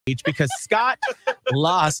because Scott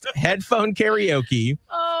lost headphone karaoke.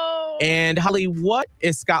 Oh. And Holly, what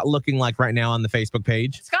is Scott looking like right now on the Facebook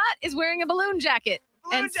page? Scott is wearing a balloon jacket.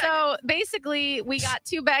 So basically, we got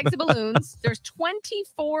 2 bags of balloons. There's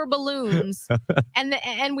 24 balloons,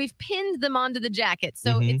 and we've pinned them onto the jacket.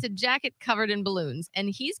 So it's a jacket covered in balloons, and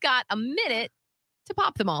he's got a minute to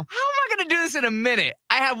pop them all. How am I going to do this in a minute?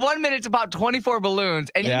 I have 1 minute to pop 24 balloons,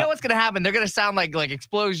 and you know what's going to happen? They're going to sound like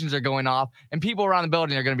explosions are going off, and people around the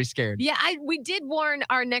building are going to be scared. Yeah, we did warn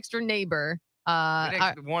our next door neighbor. We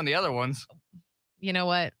didn't warn the other ones. You know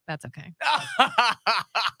what? That's okay.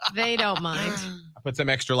 They don't mind. I put some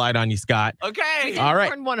extra light on you, Scott. Okay. All right.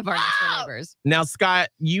 Warn one of our next door neighbors. Now, Scott,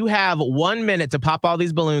 you have 1 minute to pop all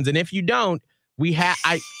these balloons, and if you don't, we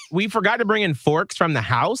forgot to bring in forks from the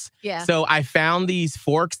house. Yeah. So I found these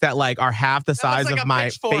forks that are half the size like of a my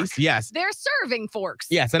pitchfork. face. Yes. They're serving forks.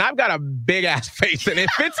 Yes, and I've got a big ass face, and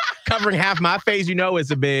if it's covering half my face,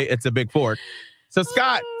 it's a big fork. So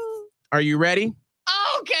Scott, are you ready?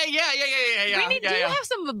 Okay, yeah. Do you have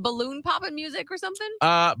some balloon popping music or something?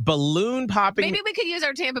 Balloon popping. Maybe we could use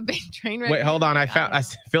our Tampa Bay train. Wait, hold on. I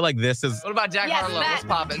feel like this is What about Jack Harlow? What's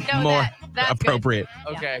popping? No, more that's appropriate.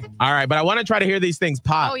 Good. Okay. All right, but I want to try to hear these things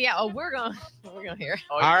pop. Oh yeah. Oh, we're gonna hear.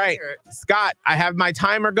 Oh, All right, Scott, I have my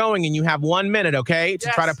timer going, and you have 1 minute, okay, to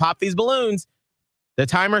try to pop these balloons. The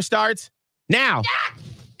timer starts now.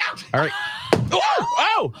 All right.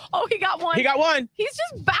 Oh, he got one. He got one. He's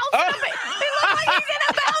just bouncing up. He looks like he's in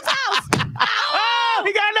a bounce house. Oh,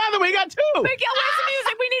 he got another one. He got 2. Where's the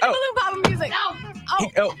music? We need the balloon popping music.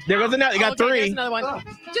 There goes another. He got 3. There's another one.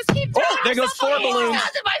 Just keep throwing there goes 4 balloons.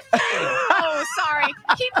 Oh, sorry.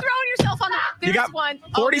 Keep throwing yourself on the. There's got one.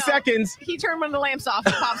 40 seconds. He turned one of the lamps off.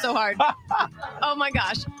 It popped so hard. Oh my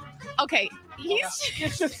gosh. Okay.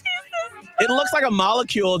 It looks like a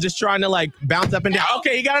molecule just trying to bounce up and down.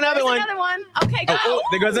 Okay, he got another one. Another one. Okay, go.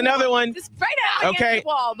 There goes another one. Just right out against the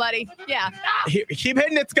wall, buddy. Yeah. Keep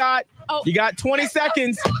hitting it, Scott. Oh. You got 20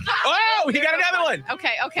 seconds. Oh, he got another one.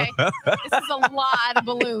 Okay. This is a lot of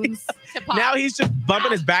balloons to pop. Now he's just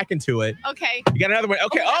bumping his back into it. Okay. You got another one.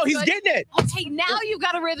 Okay. Oh, he's getting it. Okay, now you've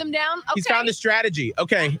got a rhythm down. Okay. He's found a strategy.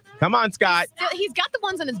 Okay. Come on, Scott. He's got the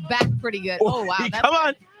ones on his back pretty good. Oh, wow. Come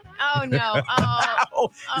on. Oh, no.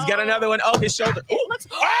 He's got another one. Oh, his shoulder. Oh, no.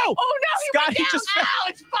 Scott, he just fell.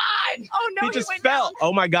 It's fine. Oh, no, he just went fell. down.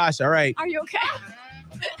 Oh, my gosh. All right. Are you okay?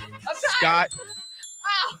 Scott.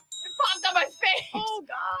 Ow, it popped on my face. Oh,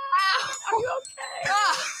 God. Are you okay?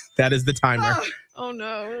 That is the timer. Oh,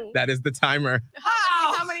 no. That is the timer.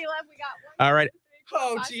 How many left? We got 1, All right. 2, 3, 4,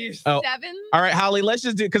 Oh, 5, 6, jeez. 7. All right, Holly, let's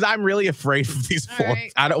just do it because I'm really afraid of these All forks.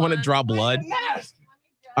 right, I don't come want to on. draw blood.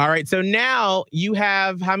 All right, so now you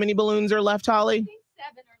have how many balloons are left, Holly? I think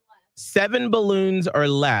 7 are left. 7 balloons are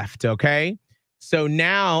left, okay? So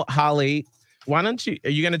now, Holly, are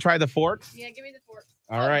you going to try the forks? Yeah, give me the fork.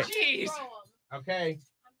 All right. Jeez. Throw 'em. Okay.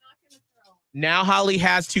 I'm not going to throw 'em. Now Holly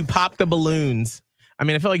has to pop the balloons. I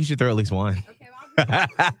mean, I feel like you should throw at least one. Okay,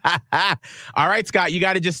 well, I'm All right, Scott, you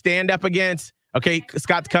got to just stand up against. Okay,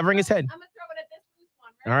 Scott's covering his head. going to throw it at this loose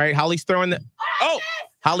one. All right, Holly's throwing the. Oh,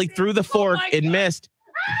 Holly threw the fork. It missed.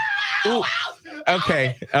 Ooh.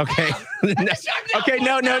 Okay. Okay,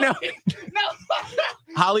 no.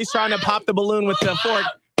 Holly's trying to pop the balloon with the fork.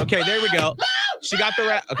 Okay, there we go. She got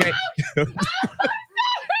the Okay.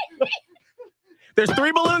 There's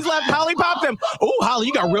 3 balloons left. Holly popped them. Oh, Holly,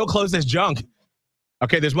 you got real close as junk.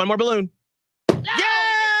 Okay, there's 1 more balloon.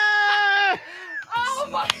 Yeah! Oh,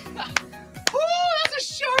 my God. Ooh, that's a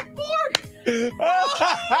sharp fork.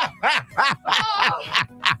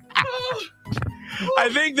 I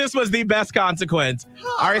think this was the best consequence.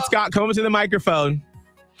 All right, Scott, come up to the microphone.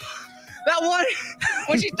 That one,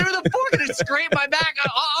 when she threw the fork and it scraped my back,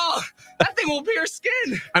 that thing will pierce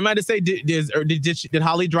skin. I'm about to say, did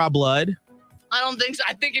Holly draw blood? I don't think so.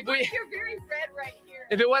 I think if we, You're very red right here.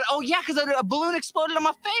 if it went, oh yeah, because a balloon exploded on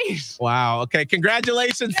my face. Wow. Okay,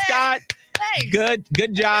 congratulations, Scott. Hey.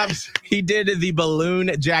 Good job. He did the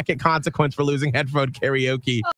balloon jacket consequence for losing headphone karaoke.